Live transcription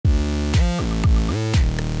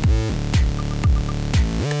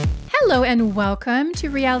Hello and welcome to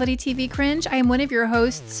Reality TV Cringe. I am one of your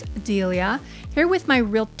hosts, Delia, here with my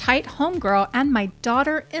real tight homegirl and my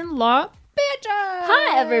daughter-in-law, Bitches.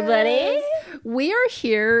 Hi, everybody. We are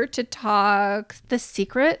here to talk the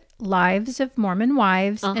secret lives of Mormon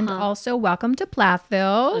wives and also welcome to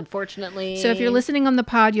Plathville. Unfortunately. So if you're listening on the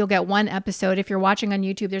pod, you'll get one episode. If you're watching on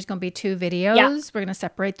YouTube, there's going to be 2 videos. Yeah. We're going to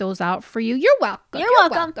separate those out for you. You're welcome. You're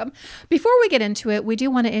welcome. Before we get into it, we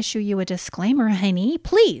do want to issue you a disclaimer, honey.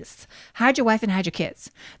 Please hide your wife and hide your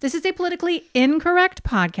kids. This is a politically incorrect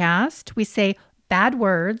podcast. We say bad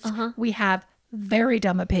words. We have very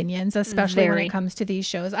dumb opinions, especially when it comes to these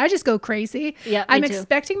shows. I just go crazy. Yeah, I'm me too.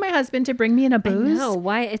 expecting my husband to bring me in a booze. No,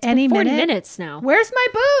 why? It's any been 40 minute. minutes now. Where's my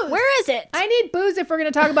booze? Where is it? I need booze if we're going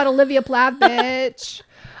to talk about Olivia Plath, bitch.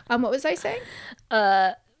 What was I saying?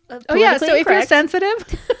 Oh yeah, so if you're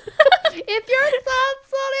sensitive,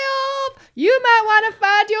 you might want to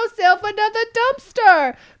find yourself another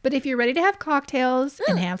dumpster. But if you're ready to have cocktails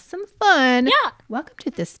and have some fun, welcome to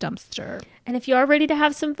this dumpster. And if you are ready to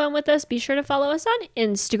have some fun with us, be sure to follow us on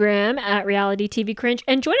Instagram at Reality TV Cringe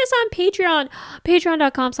and join us on Patreon,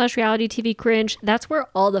 patreon.com/Reality TV Cringe. That's where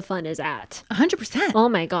all the fun is at. 100%. Oh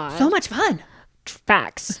my God. So much fun.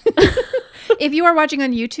 Facts. If you are watching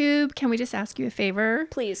on YouTube, can we just ask you a favor?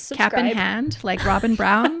 Please subscribe. Cap in hand, like Robin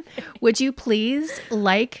Brown. Would you please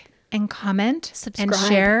like and comment and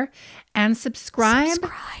share and subscribe?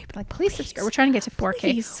 Like, please subscribe. We're trying to get to 4K.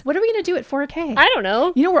 Please. What are we going to do at 4K? I don't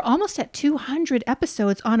know. You know, we're almost at 200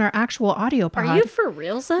 episodes on our actual audio pod. Are you for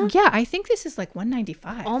real, Zah? Yeah, I think this is like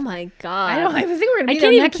 195. Oh my God. I think we're going to be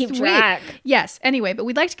there next week. Track. Yes. Anyway, but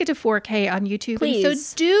we'd like to get to 4K on YouTube. Please. And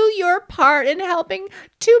so do your part in helping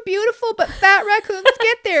 2 beautiful but fat raccoons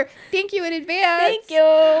get there. Thank you in advance. Thank you.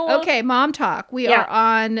 Okay, Mom Talk. We are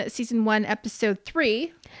on season 1, episode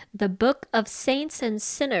 3. The Book of Saints and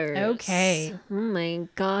Sinners. Okay. Oh my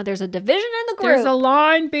God. There's a division in the group. There's a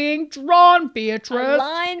line being drawn, Beatrice. A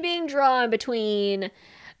line being drawn between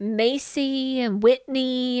Macy and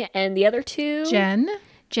Whitney and the other 2. Jen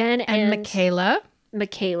and Michaela.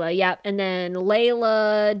 Michaela, and then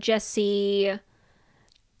Layla, Jesse,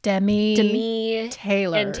 Demi,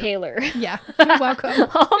 Taylor. and Taylor. Yeah, you're welcome.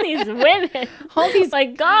 All these women. All these. My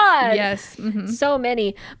God. Yes. So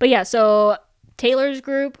many. But yeah, so Taylor's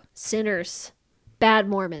group, sinners, bad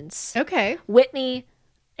Mormons. Okay. Whitney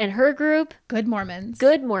and her group, good Mormons.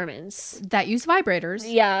 Good Mormons. That use vibrators.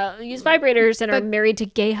 Yeah, use vibrators and are married to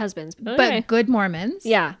gay husbands. But good Mormons.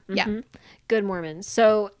 Yeah. Yeah. Good Mormons.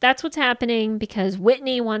 So that's what's happening because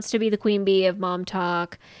Whitney wants to be the queen bee of Mom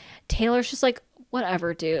Talk. Taylor's just like,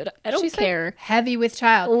 whatever, dude. I don't care. Like heavy with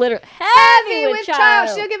child. Literally. Heavy with child.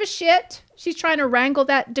 She don't give a shit. She's trying to wrangle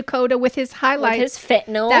that Dakota with his highlights. With his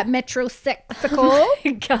fentanyl. That metrosexual. Oh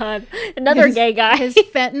my God. Another gay guy. His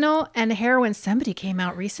fentanyl and heroin. Somebody came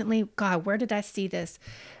out recently. God, where did I see this?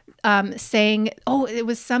 Saying, it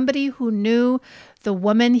was somebody who knew the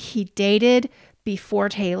woman he dated before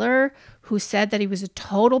Taylor, who said that he was a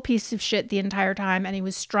total piece of shit the entire time and he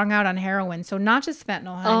was strung out on heroin. So not just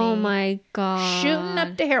fentanyl, honey. Oh my God. Shooting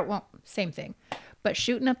up the heroin. Well, same thing. But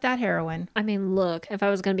shooting up that heroin. I mean, look, if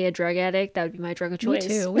I was going to be a drug addict, that would be my drug of choice. Me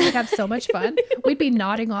too. We'd have so much fun. We'd be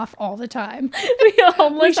nodding off all the time. We'd be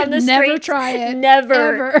homeless on the never streets. Try it. Never.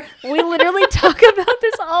 Ever. We literally talk about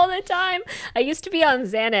this all the time. I used to be on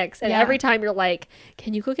Xanax, and every time you're like,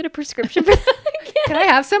 can you go get a prescription for that again? Can I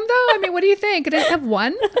have some, though? I mean, what do you think? Could I just have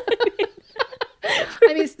one?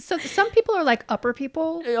 I mean, so some people are like upper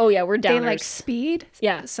people. Oh, yeah, we're downers. They like speed.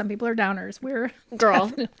 Yeah. Some people are downers. We're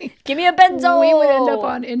girl. Give me a benzo. We would end up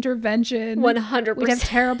on intervention. 100%. We'd have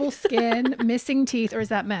terrible skin, missing teeth, or is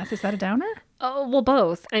that meth? Is that a downer? Oh, well,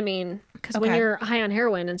 both. I mean, because when you're high on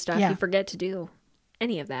heroin and stuff, you forget to do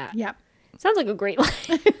any of that. Yeah. Sounds like a great life.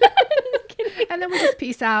 And then we just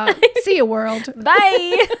peace out. See you, world.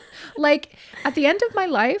 Bye. Like at the end of my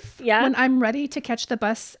life, when I'm ready to catch the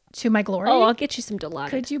bus to my glory. Oh, I'll get you some Dilaudid.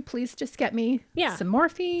 Could you please just get me some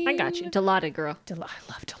morphine? I got you. Dilaudid, girl. I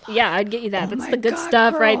love Dilaudid. Yeah, I'd get you that. That's the good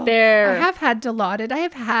stuff right there. I have had Dilaudid.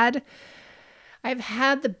 I've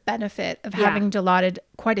had the benefit of having Dilaudid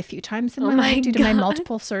quite a few times in my life due to my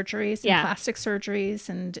multiple surgeries and plastic surgeries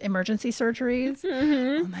and emergency surgeries.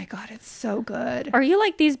 Oh my God, it's so good. Are you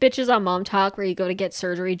like these bitches on Mom Talk where you go to get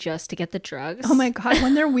surgery just to get the drugs? Oh my God,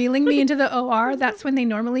 when they're wheeling me into the OR, that's when they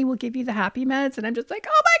normally will give you the happy meds. And I'm just like,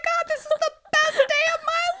 oh my God, this is the best day of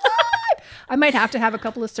my life. I might have to have a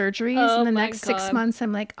couple of surgeries in the next 6 months.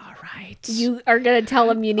 I'm like, all right. You are going to tell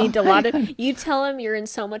them you need Dilaudid. You tell them you're in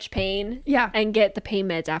so much pain. Yeah. And get the pain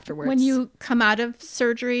meds afterwards. When you come out of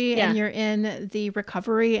surgery and you're in the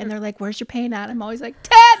recovery and they're like, where's your pain at? I'm always like,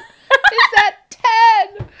 10. It's at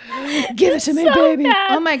 10. Give it to me, so baby.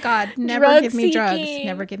 bad. Oh my God. Never Drug give me drugs. seeking.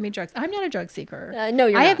 Never give me drugs. I'm not a drug seeker. No,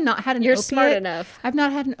 you're I not. have not had an You're opiate. smart enough. I've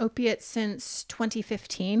not had an opiate since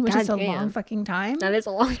 2015, which God is a damn. long fucking time. That is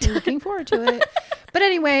a long time. Looking forward to it. But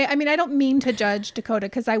anyway, I mean, I don't mean to judge Dakota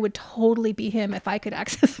because I would totally be him if I could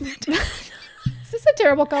access it. Is this a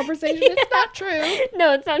terrible conversation? It's not true.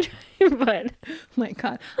 No, it's not true, but Oh my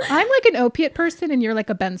God. I'm like an opiate person and you're like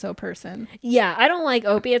a benzo person. yeah, I don't like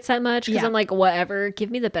opiates that much because Yeah. I'm like, whatever,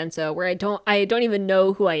 give me the benzo where I don't even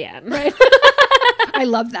know who I am. Right? I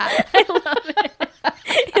love that. I love it.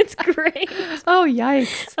 It's great. Oh,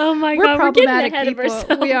 yikes. Oh my We're God, problematic we're getting ahead people. of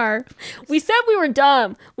ourselves. We are. We said we were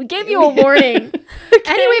dumb. We gave you a warning.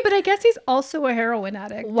 Anyway, but I guess he's also a heroin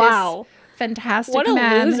addict. Wow. This fantastic What a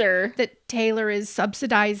man loser. that Taylor is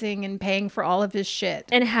subsidizing and paying for all of his shit.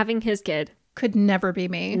 And having his kid. Could never be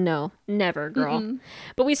me. No, never, girl.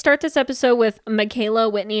 But we start this episode with Michaela,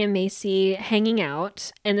 Whitney, and Macy hanging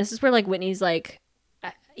out. And this is where like Whitney's like,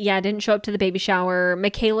 yeah, I didn't show up to the baby shower.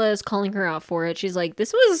 Michaela is calling her out for it. She's like,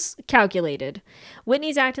 this was calculated.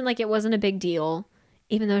 Whitney's acting like it wasn't a big deal,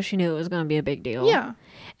 even though she knew it was going to be a big deal. Yeah.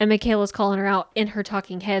 And Michaela's calling her out in her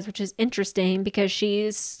talking heads, which is interesting because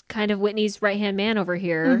she's kind of Whitney's right-hand man over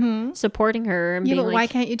here, supporting her and Yeah, being but like, why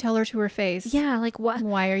can't you tell her to her face? yeah, like what?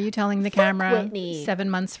 Why are you telling the Fuck camera Whitney. 7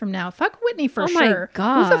 months from now? Fuck Whitney for Oh my sure. Who the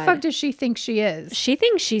God. fuck does she think she is? She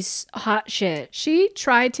thinks she's hot shit. She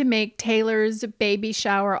tried to make Taylor's baby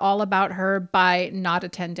shower all about her by not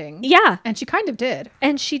attending. Yeah. And she kind of did.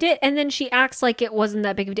 And she did. And then she acts like it wasn't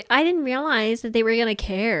that big of a deal. I didn't realize that they were going to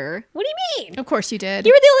care. What do you mean? Of course you did.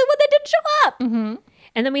 You were the only one that didn't show up. Mm-hmm.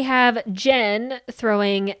 And then we have Jen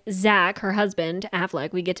throwing Zach, her husband,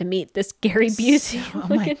 Affleck. We get to meet this Gary Busey Oh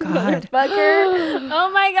my God. motherfucker.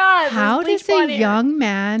 Oh my God. How This does bleach a blonde hair. young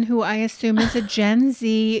man who I assume is a Gen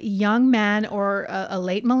Z young man or a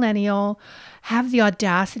late millennial have the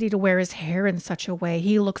audacity to wear his hair in such a way?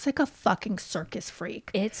 He looks like a fucking circus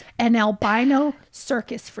freak. It's An albino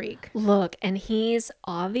circus freak. look, and he's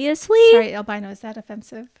obviously Sorry, albino, is that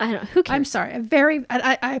offensive? I don't who cares? I'm sorry.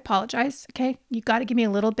 I apologize. Okay. You got to give me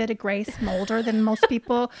a little bit of grace. I'm older than most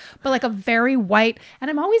people, but like a very white,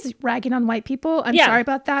 and I'm always ragging on white people. I'm Yeah. sorry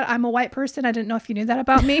about that. I'm a white person. I didn't know if you knew that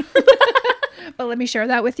about me, but let me share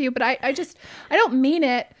that with you. But I don't mean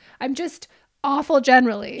it. I'm just awful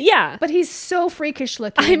generally. Yeah. But he's so freakish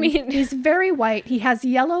looking. I mean- he's very white. He has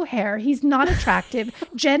yellow hair. He's not attractive.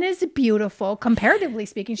 Jen is beautiful, comparatively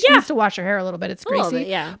speaking. She Yeah. needs to wash her hair a little bit. It's A little greasy. bit,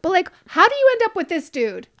 yeah. But like, how do you end up with this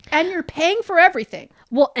dude? And you're paying for everything.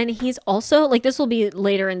 Well, and he's also like this will be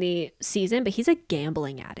later in the season, but he's a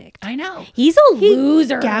gambling addict. I know. He's a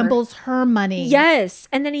loser. Gambles her money. Yes,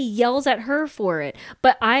 and then he yells at her for it.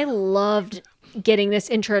 But I loved getting this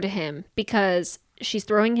intro to him because she's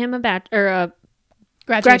throwing him a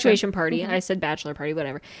graduation party. I said bachelor party,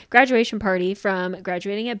 whatever. Graduation party from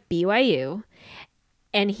graduating at BYU.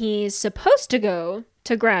 And he's supposed to go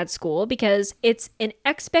to grad school because it's an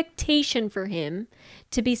expectation for him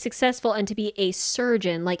to be successful and to be a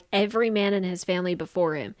surgeon like every man in his family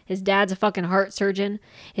before him. His dad's a fucking heart surgeon.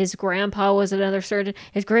 His grandpa was another surgeon.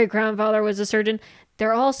 His great-grandfather was a surgeon.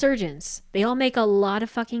 They're all surgeons. They all make a lot of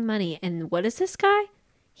fucking money. And what is this guy?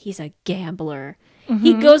 He's a gambler.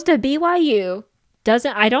 He goes to BYU.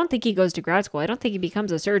 I don't think he goes to grad school. I don't think he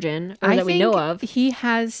becomes a surgeon or that we know of. He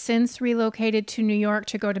has since relocated to New York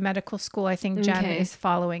to go to medical school. I think Jen Okay. is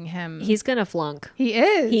following him. He's going to flunk. He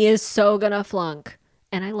is. He is so going to flunk.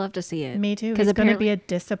 And I love to see it. Me too. Because He's going to apparently, be a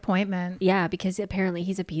disappointment. yeah, because apparently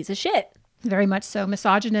he's a piece of shit. Very much so.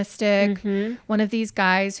 Misogynistic. One of these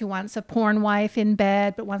guys who wants a porn wife in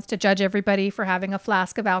bed, but wants to judge everybody for having a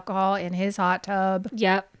flask of alcohol in his hot tub.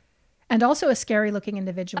 Yep. And also a scary looking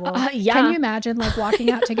individual. Yeah. Can you imagine like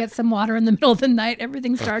walking out to get some water in the middle of the night?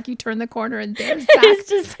 Everything's dark. You turn the corner and there's It's Zach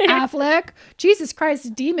just Affleck. Jesus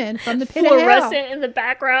Christ, demon from the pit of hell. fluorescent in the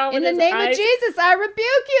background. In with the his name of eyes. Jesus, I rebuke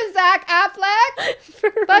you, Zach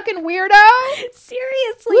Affleck. Fucking weirdo.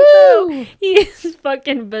 Seriously, Woo. though. He is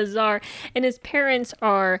fucking bizarre. And his parents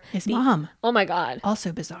are... His mom, Oh, my God.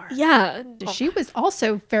 also bizarre. Yeah. She was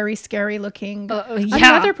also very scary looking. yeah.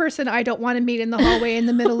 Another person I don't want to meet in the hallway in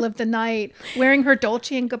the middle of the night, wearing her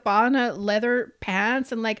Dolce & Gabbana leather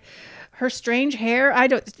pants and like her strange hair.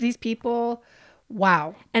 These people,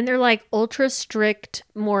 wow. And they're like ultra strict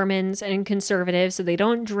Mormons and conservatives. So they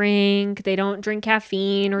don't drink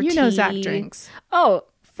caffeine or tea. You know Zach drinks. Oh,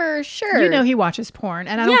 for sure. You know he watches porn.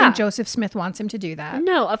 And I don't Yeah. think Joseph Smith wants him to do that.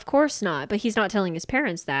 No, of course not. But he's not telling his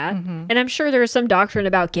parents that. And I'm sure there's some doctrine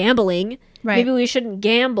about gambling. Right. Maybe we shouldn't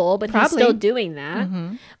gamble, but he's Probably. still doing that.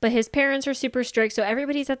 But his parents are super strict. So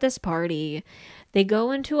everybody's at this party. They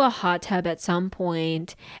go into a hot tub at some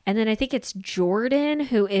point, and then I think it's Jordan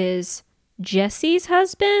who is Jesse's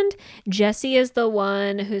husband. Jesse is the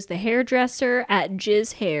one who's the hairdresser at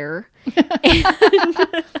Jizz Hair.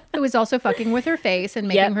 Who is also fucking with her face and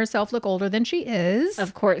making herself look older than she is.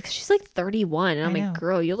 Of course, 'cause she's like 31. And I'm like,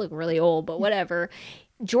 girl, you look really old, but whatever.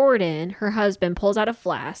 Jordan, her husband, pulls out a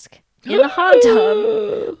flask in the hot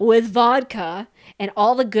tub with vodka, and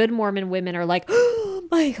all the good Mormon women are like, oh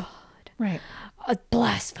my God. Right.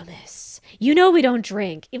 Blasphemous. You know we don't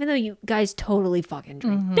drink, even though you guys totally fucking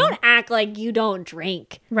drink. Don't act like you don't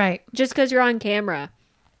drink. Right. Just because you're on camera.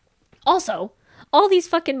 Also, all these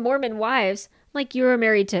fucking Mormon wives, like you're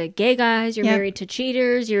married to gay guys, you're married to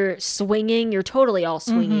cheaters, you're swinging, you're totally all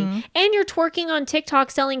swinging. And you're twerking on TikTok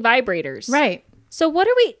selling vibrators. Right. So what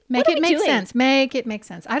are we Make it make sense. Make it make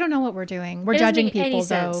sense. I don't know what we're doing. We're judging people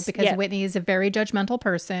though, because Whitney is a very judgmental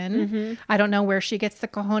person. I don't know where she gets the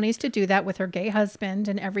cojones to do that with her gay husband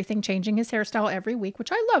and everything, changing his hairstyle every week, which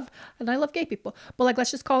I love. And I love gay people. But like,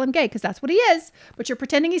 let's just call him gay because that's what he is. But you're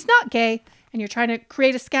pretending he's not gay and you're trying to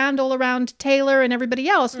create a scandal around Taylor and everybody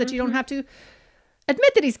else so that you don't have to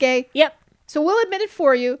admit that he's gay. Yep. So we'll admit it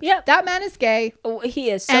for you. Yep. That man is gay. Oh, he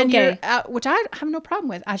is so gay. Which I have no problem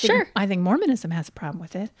with. I think Mormonism has a problem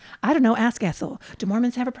with it. I don't know. Ask Ethel. Do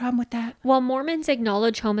Mormons have a problem with that? Well, Mormons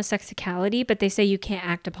acknowledge homosexuality, but they say you can't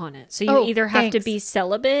act upon it. So you either have to be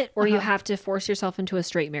celibate or you have to force yourself into a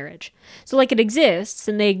straight marriage. So like it exists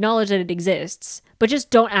and they acknowledge that it exists, but just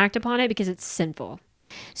don't act upon it because it's sinful.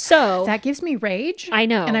 So that gives me rage. I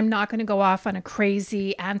know. And I'm not going to go off on a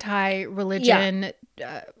crazy anti-religion.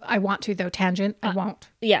 I want to, though, tangent. I won't.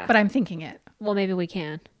 Yeah. But I'm thinking it. Well, maybe we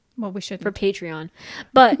can. Well, we should. For Patreon.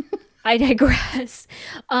 But I digress.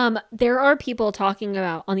 There are people talking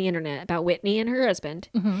about on the internet about Whitney and her husband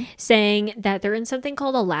saying that they're in something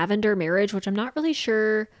called a lavender marriage, which I'm not really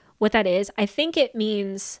sure what that is. I think it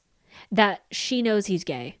means that she knows he's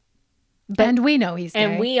gay. And we know he's gay.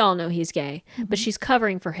 And we all know he's gay. But she's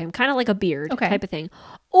covering for him, kind of like a beard type of thing.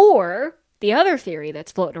 Or the other theory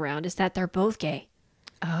that's floating around is that they're both gay.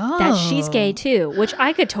 Oh. That she's gay too, which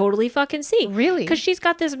I could totally fucking see. Really? Because she's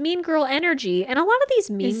got this mean girl energy. And a lot of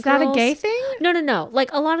these mean girls... Is that a gay thing? No.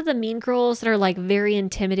 Like a lot of the mean girls that are like very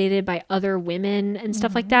intimidated by other women and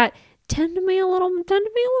stuff like that tend to be a little gay. Tend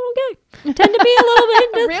to be a little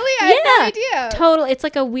bit. Really? I had no idea. Total. It's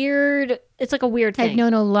like a weird thing. I've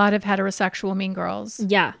known a lot of heterosexual mean girls.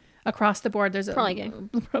 Yeah. Across the board, there's probably gay.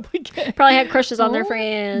 Probably gay. Probably had crushes on their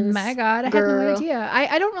friends. My God, I had no idea.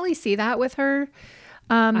 I don't really see that with her.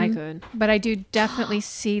 I could. But I do definitely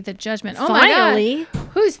see the judgment. Oh Finally. my God.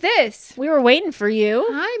 Who's this? We were waiting for you.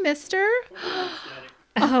 Hi, mister.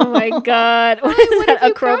 Oh my God. What is that?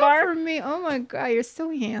 A crowbar? For me? Oh my God, you're so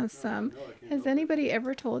handsome. Has anybody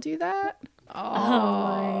ever told you that?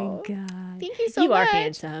 Oh my God. Thank you so much. You are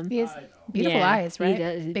handsome. He has beautiful eyes, right? He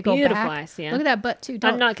does. Big Beautiful old back. eyes, yeah. Look at that butt too.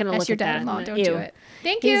 I'm not going to look your at that. dad-in-law. Don't Ew. do it.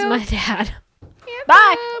 Thank you. He's my dad. Yeah,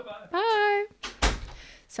 Bye. Bye.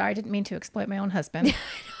 Sorry, I didn't mean to exploit my own husband.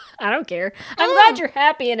 I don't care. I'm glad you're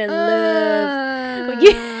happy and in love.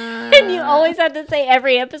 And you always have to say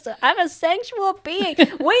every episode, I'm a sexual being.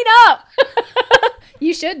 Wait up.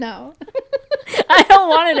 You should know. I don't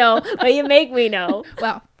want to know, but you make me know.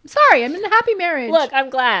 Well, sorry. I'm in a happy marriage. Look, I'm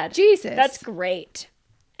glad. Jesus. That's great.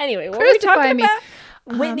 Anyway, what were we talking about?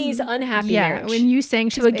 Whitney's unhappy marriage. When you saying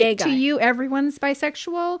to a gay guy. To you, everyone's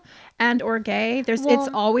bisexual and or gay. It's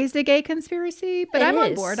always a gay conspiracy, but I'm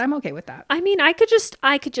on board. I'm okay with that. I mean, I could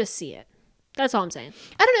just see it. That's all I'm saying.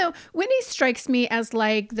 I don't know. Whitney strikes me as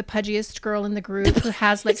like the pudgiest girl in the group who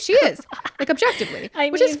has like, she is like objectively,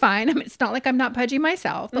 which is fine. I mean, it's not like I'm not pudgy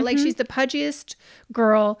myself, but like she's the pudgiest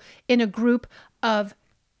girl in a group of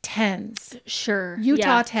 10s. Sure.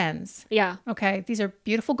 Utah 10s. Yeah. Okay. These are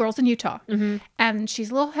beautiful girls in Utah. And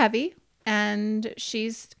she's a little heavy and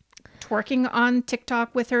she's twerking on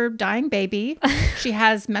TikTok with her dying baby. She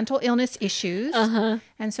has mental illness issues.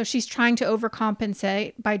 And so she's trying to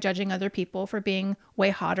overcompensate by judging other people for being way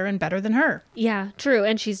hotter and better than her. Yeah, true.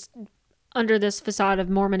 And she's under this facade of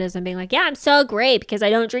Mormonism being like, yeah, I'm so great because I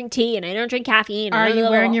don't drink tea and I don't drink caffeine. Are you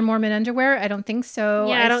wearing your Mormon underwear? I don't think so.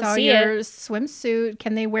 Yeah, I don't saw see your it. swimsuit.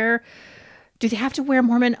 Do they have to wear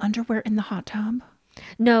Mormon underwear in the hot tub?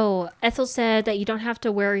 No. Ethel said that you don't have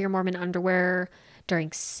to wear your Mormon underwear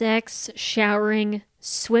during sex, showering,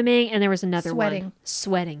 swimming, and there was another one.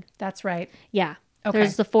 Sweating. That's right. Yeah. Okay.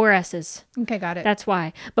 There's the 4 S's. Okay, got it. That's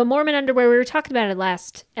why. But Mormon underwear, we were talking about it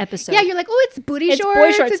last episode. Yeah, you're like, oh, it's booty shorts.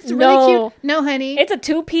 Boy shorts. It's really cute. No, honey. It's a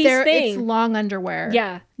 2-piece thing. It's long underwear.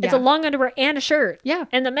 Yeah. It's a long underwear and a shirt. Yeah.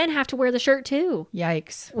 And the men have to wear the shirt too.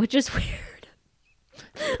 Yikes. Which is weird.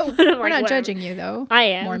 We're not judging you, though. I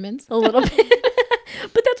am. Mormons. A little bit.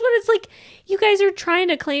 But that's what it's like. You guys are trying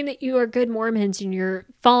to claim that you are good Mormons and you're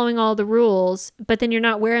following all the rules, but then you're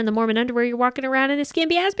not wearing the Mormon underwear. You're walking around in a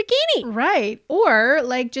skimpy ass bikini. Right. Or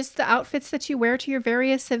like just the outfits that you wear to your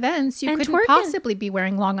various events. You couldn't possibly be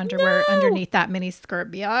wearing long underwear underneath that mini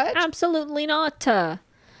skirt, biatch. Absolutely not.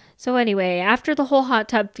 So anyway, after the whole hot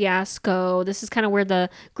tub fiasco, this is kind of where the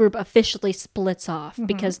group officially splits off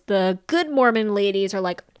because the good Mormon ladies are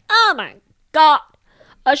like, oh my God,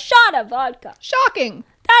 a shot of vodka. Shocking.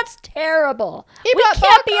 That's terrible. We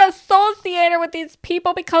can't be associated with these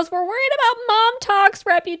people because we're worried about Mom Talk's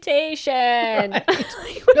reputation. Right.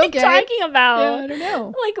 What are you talking about? Yeah, I don't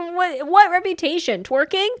know. Like, what reputation?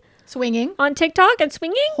 Twerking? Swinging. On TikTok and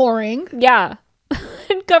swinging? Whoring. Yeah.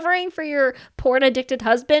 And covering for your porn-addicted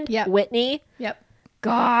husband? Yep. Whitney? Yep.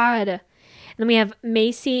 God. And then we have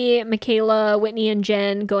Macy, Michaela, Whitney, and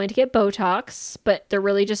Jen going to get Botox, but they're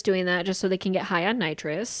really just doing that just so they can get high on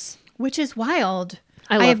nitrous. Which is wild.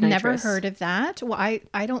 I have never heard of that. Well,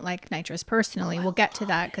 I don't like nitrous personally. We'll get to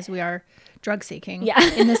that because we are drug seeking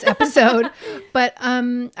in this episode. But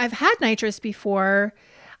I've had nitrous before.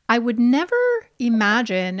 I would never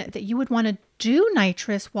imagine that you would want to do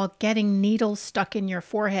nitrous while getting needles stuck in your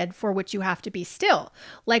forehead for which you have to be still.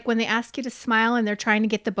 Like when they ask you to smile and they're trying to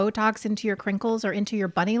get the Botox into your crinkles or into your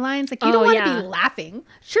bunny lines. Like you don't want to be laughing.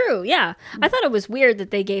 True, yeah. I thought it was weird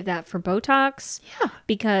that they gave that for Botox. Yeah.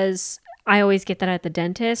 Because I always get that at the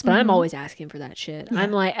dentist, but I'm always asking for that shit. Yeah.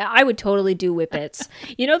 I'm like, I would totally do whippets.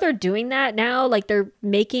 You know, they're doing that now. Like they're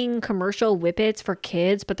making commercial whippets for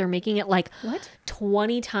kids, but they're making it like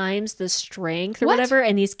 20 times the strength or whatever.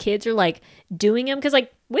 And these kids are like doing them. Cause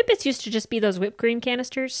like whippets used to just be those whipped cream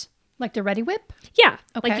canisters. Like the Ready Whip? Yeah.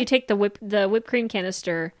 Okay. Like you take the whipped cream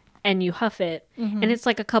canister and you huff it and it's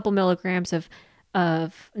like a couple milligrams of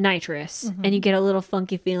nitrous and you get a little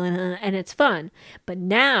funky feeling and it's fun. But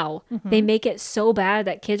now they make it so bad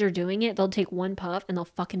that kids are doing it. They'll take one puff and they'll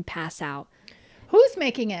fucking pass out. Who's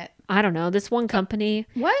making it? I don't know. This one company.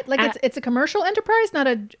 What? Like it's a commercial enterprise, not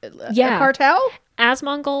a cartel?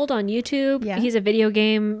 Asmongold on YouTube. Yeah. He's a video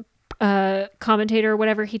game commentator or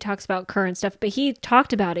whatever. He talks about current stuff, but he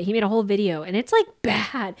talked about it. He made a whole video and it's like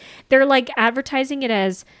bad. They're like advertising it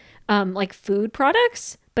as like food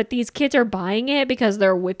products. But these kids are buying it because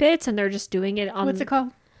they're whippets and they're just doing it on... What's it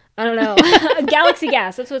called? I don't know. Galaxy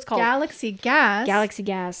Gas. That's what it's called. Galaxy Gas? Galaxy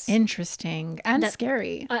Gas. Interesting. And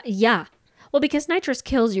scary. Yeah. Well, because nitrous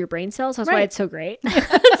kills your brain cells. That's why it's so great.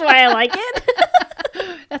 That's why I like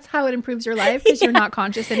it. That's how it improves your life because you're not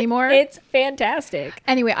conscious anymore. It's fantastic.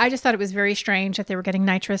 Anyway, I just thought it was very strange that they were getting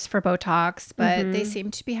nitrous for Botox, but they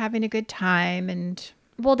seemed to be having a good time and...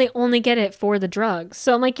 Well, they only get it for the drugs.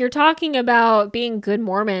 So I'm like, you're talking about being good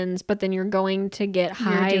Mormons, but then you're going to get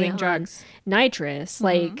high doing drugs. Nitrous.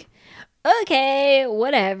 Like, okay,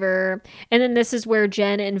 whatever. And then this is where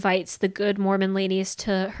Jen invites the good Mormon ladies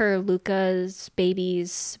to her Luca's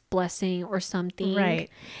baby's blessing or something. Right.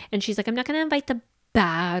 And she's like, I'm not going to invite the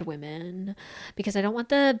bad women because I don't want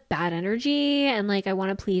the bad energy and like I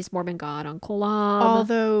want to please Mormon God on Kolob.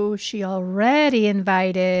 Although she already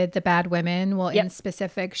invited the bad women, well in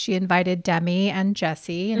specific she invited Demi and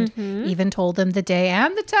Jesse and even told them the day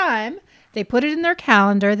and the time. They put it in their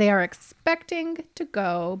calendar. They are expecting to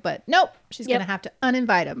go, but nope, she's gonna have to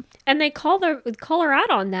uninvite them. And they call her out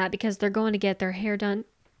on that because they're going to get their hair done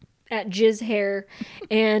at Jizz Hair,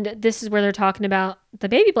 and this is where they're talking about the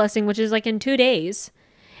baby blessing, which is like in 2 days.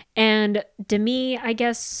 And Demi, I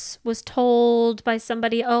guess, was told by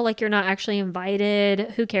somebody, oh, like you're not actually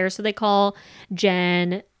invited. Who cares? So they call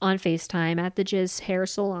Jen on FaceTime at the Jizz Hair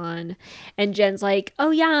Salon, and Jen's like,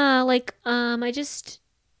 oh yeah, like I just,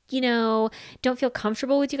 you know, don't feel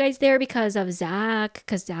comfortable with you guys there because of Zach,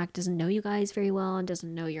 because Zach doesn't know you guys very well and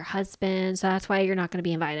doesn't know your husband, so that's why you're not going to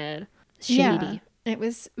be invited. Shady. Yeah. It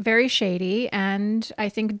was very shady, and I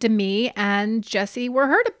think Demi and Jesse were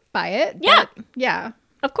hurt by it. Yeah. Yeah.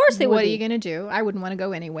 Of course they would. What are you going to do? I wouldn't want to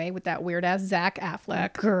go anyway with that weird-ass Zach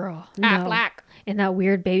Affleck. Girl. Affleck. And that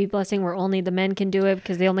weird baby blessing where only the men can do it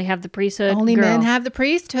because they only have the priesthood. Only men have the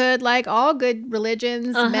priesthood, like all good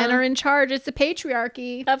religions. Men are in charge. It's the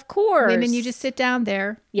patriarchy. Of course. Women, you just sit down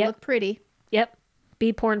there. Look pretty. Yep.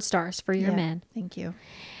 Be porn stars for your men. Thank you.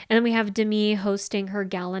 And then we have Demi hosting her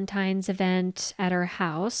Galentine's event at her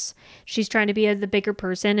house. She's trying to be the bigger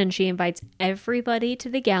person, and she invites everybody to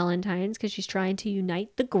the Galentine's because she's trying to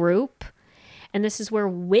unite the group. And this is where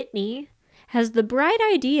Whitney has the bright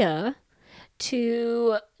idea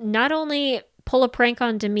to not only pull a prank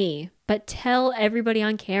on Demi, but tell everybody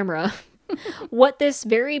on camera what this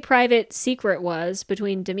very private secret was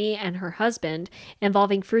between Demi and her husband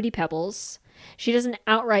involving Fruity Pebbles. She doesn't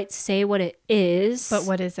outright say what it is. But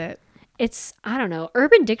what is it? I don't know.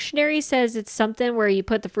 Urban Dictionary says it's something where you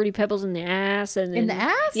put the Fruity Pebbles in the ass. And then, in the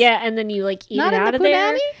ass? Yeah, and then you like eat Not it in out the of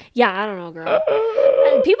there. punani? Yeah, I don't know,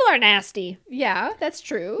 girl. People are nasty. Yeah, that's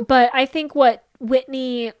true. But I think what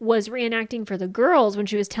Whitney was reenacting for the girls when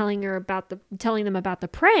she was telling them about the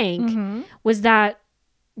prank was that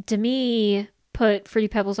Demi put Fruity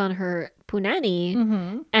Pebbles on her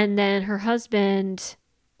punani and then her husband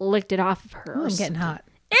licked it off of her. Oh, I'm getting hot.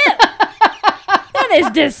 Ew. That is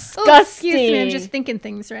disgusting. Oh, excuse me, I'm just thinking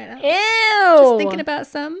things right now. Ew. Just thinking about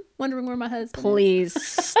wondering where my husband Please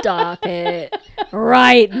stop it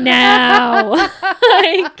right now.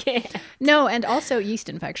 I can't. No, and also yeast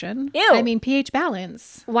infection. Ew. I mean, pH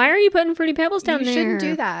balance. Why are you putting Fruity Pebbles down there? You shouldn't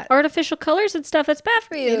do that. Artificial colors and stuff, that's bad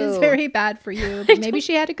for you. It is very bad for you. But maybe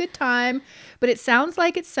she had a good time. But it sounds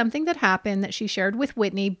like it's something that happened that she shared with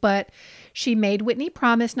Whitney. But she made Whitney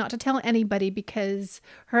promise not to tell anybody because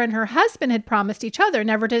her and her husband had promised each other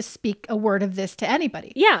never to speak a word of this to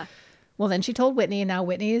anybody. Yeah. Well, then she told Whitney, and now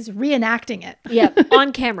Whitney is reenacting it. Yep.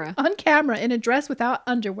 On camera. On camera in a dress without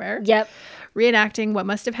underwear. Yep. Reenacting what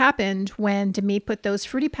must have happened when Demi put those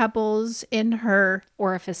Fruity Pebbles in her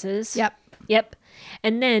orifices. Yep. Yep.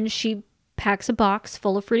 And then she packs a box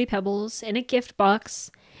full of Fruity Pebbles in a gift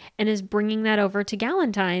box and is bringing that over to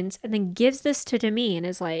Galentine's and then gives this to Demi and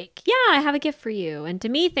is like, yeah, I have a gift for you. And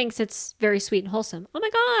Demi thinks it's very sweet and wholesome. Oh my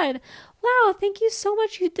God. Wow. Thank you so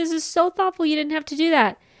much. This is so thoughtful. You didn't have to do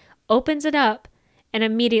that. Opens it up and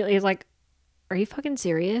immediately is like, are you fucking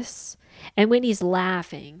serious? And Whitney's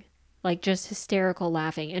laughing, like just hysterical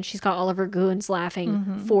laughing. And she's got all of her goons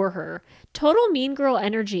laughing for her. Total mean girl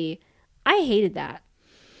energy. I hated that.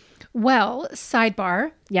 Well,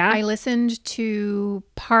 sidebar. Yeah. I listened to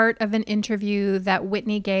part of an interview that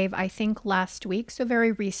Whitney gave, I think last week, so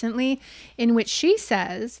very recently, in which she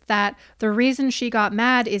says that the reason she got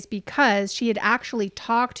mad is because she had actually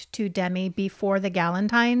talked to Demi before the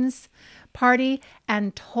Galentine's party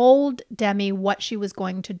and told Demi what she was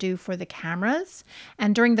going to do for the cameras.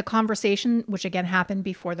 And during the conversation, which again happened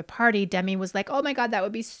before the party, Demi was like, oh my God, that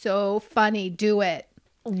would be so funny. Do it.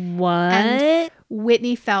 What? And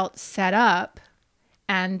Whitney felt set up.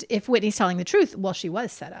 And if Whitney's telling the truth, well, she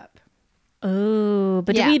was set up. Oh,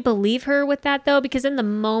 but do we believe her with that though? Because in the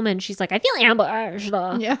moment she's like, I feel ambushed.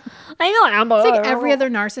 Yeah. I feel ambushed. It's like every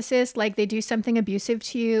other narcissist, like they do something abusive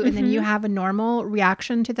to you and then you have a normal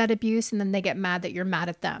reaction to that abuse and then they get mad that you're mad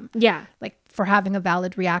at them. Yeah. Like for having a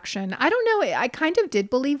valid reaction. I don't know. I kind of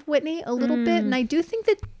did believe Whitney a little bit. And I do think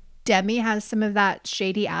that Demi has some of that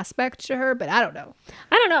shady aspect to her, but I don't know.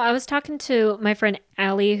 I was talking to my friend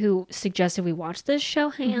Allie who suggested we watch this show.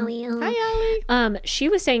 Hi, Allie. Hi, Allie. She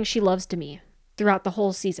was saying she loves Demi throughout the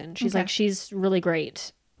whole season. She's like, she's really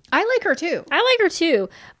great. I like her too. I like her too.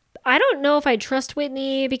 I don't know if I trust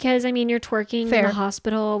Whitney because, I mean, you're twerking in the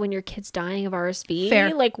hospital when your kid's dying of RSV.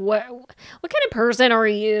 Fair. Like, what kind of person are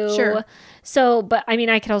you? Sure. So, but I mean,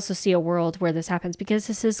 I could also see a world where this happens because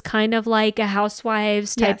this is kind of like a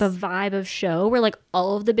Housewives type of vibe of show where like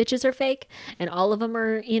all of the bitches are fake and all of them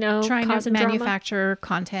are, you know, trying to causing manufacture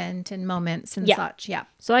content and moments and such. Yeah.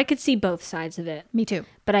 So I could see both sides of it. Me too.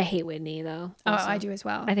 But I hate Whitney though. Also. Oh, I do as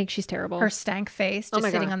well. I think she's terrible. Her stank face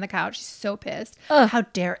just sitting on the couch. She's so pissed. Ugh. How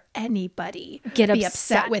dare anybody be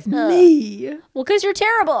upset with me? Well, because you're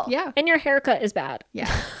terrible. Yeah. And your haircut is bad.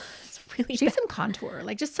 Yeah. Really she has some contour,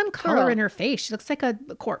 like just some color in her face. She looks like a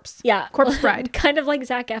corpse. Yeah. Corpse bride. Kind of like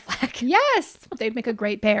Zac Efron. Yes. They'd make a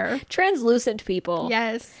great pair. Translucent people.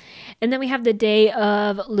 Yes. And then we have the day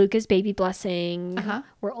of Luca's baby blessing,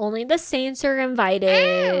 where only the saints are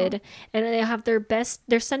invited. Ew. And they have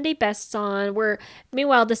their Sunday bests on, where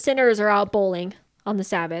meanwhile the sinners are out bowling on the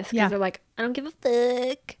Sabbath. Because they're like, I don't give a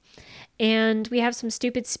fuck. And we have some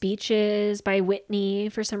stupid speeches by Whitney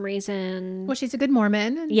for some reason. Well, she's a good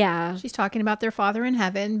Mormon. Yeah. She's talking about their Father in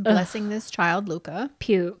heaven, blessing this child, Luca.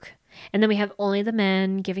 Puke. And then we have only the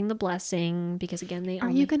men giving the blessing because, again,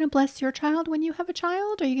 Are you going to bless your child when you have a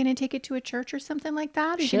child? Are you going to take it to a church or something like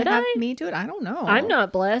that? Are you going to have me do it? I don't know. I'm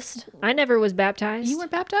not blessed. I never was baptized. You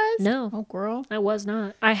weren't baptized? No. Oh, girl. I was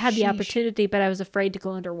not. I had the opportunity, but I was afraid to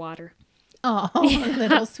go underwater. Oh,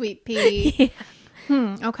 little sweet pea.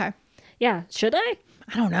 Okay. Yeah. Should I?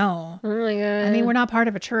 I don't know. Oh my God. I mean, we're not part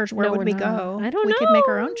of a church. Where would we go? I don't know. We could make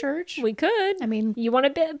our own church. We could. I mean, you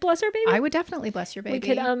want to bless our baby? I would definitely bless your baby.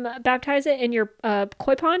 We could baptize it in your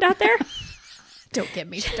koi pond out there. Don't get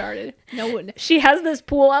me started. No one. She has this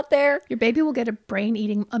pool out there. Your baby will get a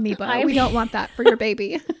brain-eating amoeba. We don't want that for your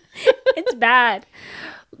baby. It's bad.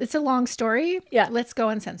 It's a long story. Yeah. Let's go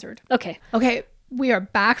uncensored. Okay. We are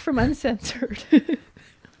back from uncensored.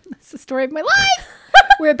 That's the story of my life.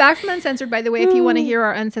 We're back from Uncensored, by the way. If you want to hear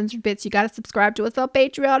our uncensored bits, you got to subscribe to us on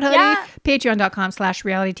Patreon, honey. Yeah.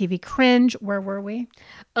 Patreon.com/realitytv cringe. Where were we?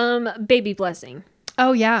 Baby blessing.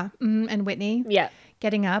 Oh, yeah. And Whitney. Yeah.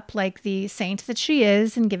 Getting up like the saint that she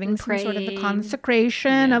is and giving some sort of the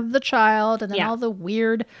consecration of the child. And then all the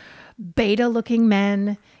weird beta-looking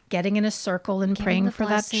men getting in a circle and praying for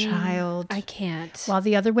that child. I can't. While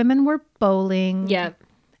the other women were bowling. Yep.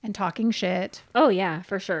 And talking shit. Oh, yeah,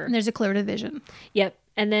 for sure. And there's a clear division. Yep.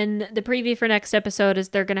 And then the preview for next episode is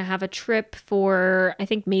they're going to have a trip for, I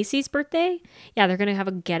think, Macy's birthday. Yeah, they're going to have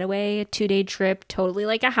a getaway, a 2-day trip, totally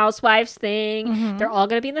like a housewives thing. Mm-hmm. They're all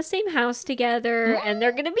going to be in the same house together, and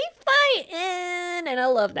they're going to be fighting. And I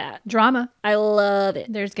love that. Drama. I love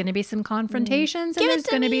it. There's going to be some confrontations, and there's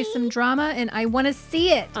going to be some drama, and I want to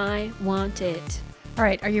see it. I want it. All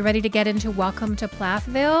right, are you ready to get into Welcome to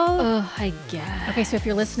Plathville? Oh, I guess. Okay, so if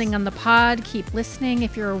you're listening on the pod, keep listening.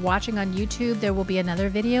 If you're watching on YouTube, there will be another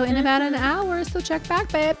video in about an hour, so check back,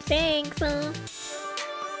 babes. Thanks.